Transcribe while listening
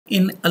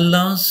In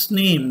Allah's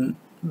name,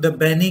 the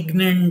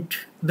benignant,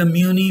 the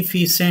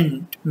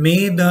munificent,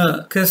 may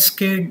the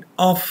cascade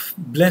of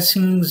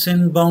blessings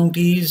and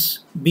bounties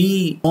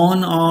be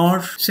on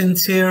our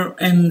sincere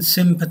and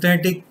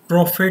sympathetic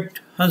Prophet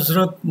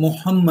Hazrat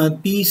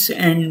Muhammad, peace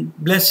and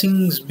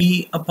blessings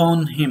be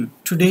upon him.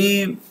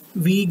 Today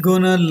we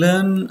gonna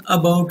learn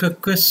about a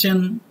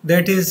question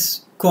that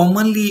is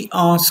commonly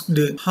asked,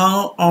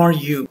 how are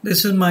you?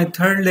 This is my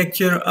third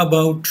lecture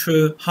about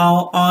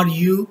how are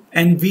you,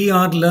 and we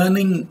are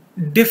learning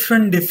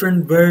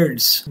different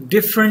words,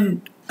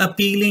 different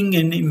appealing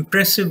and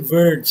impressive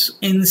words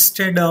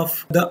instead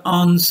of the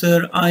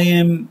answer I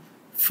am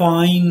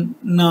fine,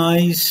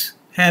 nice,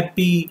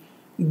 happy,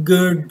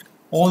 good.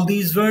 All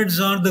these words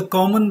are the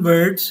common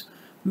words,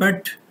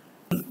 but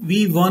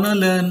we wanna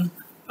learn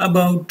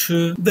about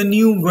the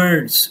new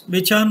words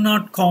which are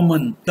not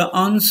common. The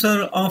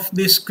answer of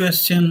this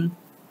question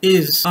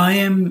is I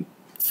am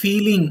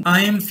feeling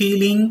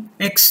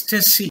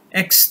ecstasy.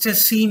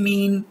 Ecstasy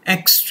means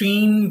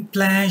extreme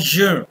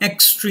pleasure,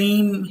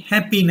 extreme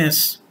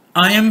happiness.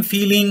 I am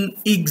feeling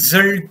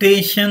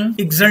exultation.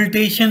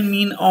 Exultation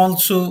means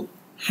also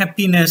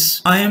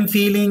happiness. I am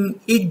feeling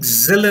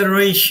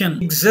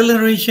exhilaration.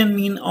 Exhilaration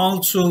means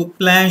also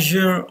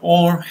pleasure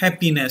or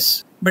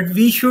happiness. But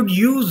we should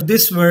use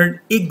this word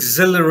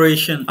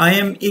exhilaration. I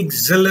am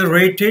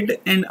exhilarated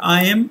and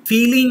I am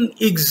feeling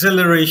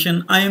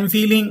exhilaration. I am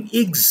feeling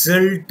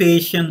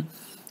exultation.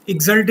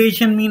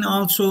 Exultation means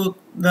also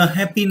the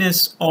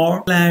happiness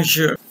or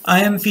pleasure.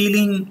 I am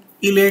feeling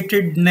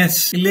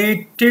elatedness.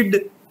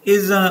 Elated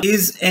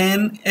is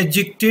an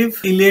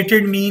adjective.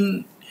 Elated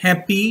means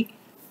happy.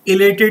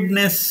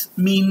 Elatedness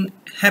means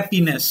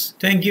happiness.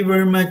 Thank you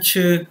very much.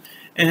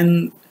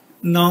 And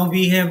now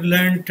we have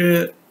learned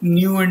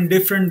new and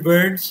different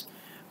words.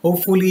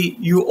 Hopefully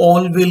you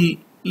all will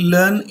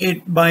learn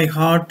it by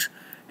heart,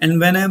 and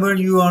whenever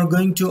you are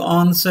going to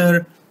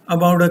answer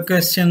about a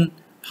question,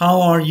 how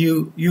are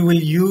you, you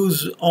will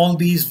use all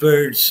these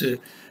words.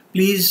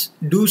 Please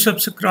do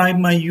subscribe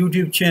my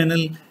YouTube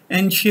channel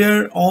and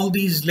share all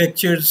these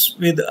lectures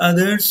with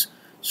others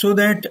so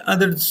that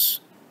others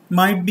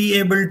might be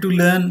able to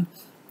learn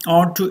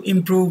or to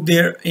improve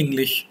their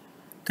English.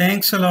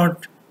 Thanks a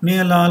lot. May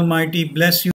Allah Almighty bless you.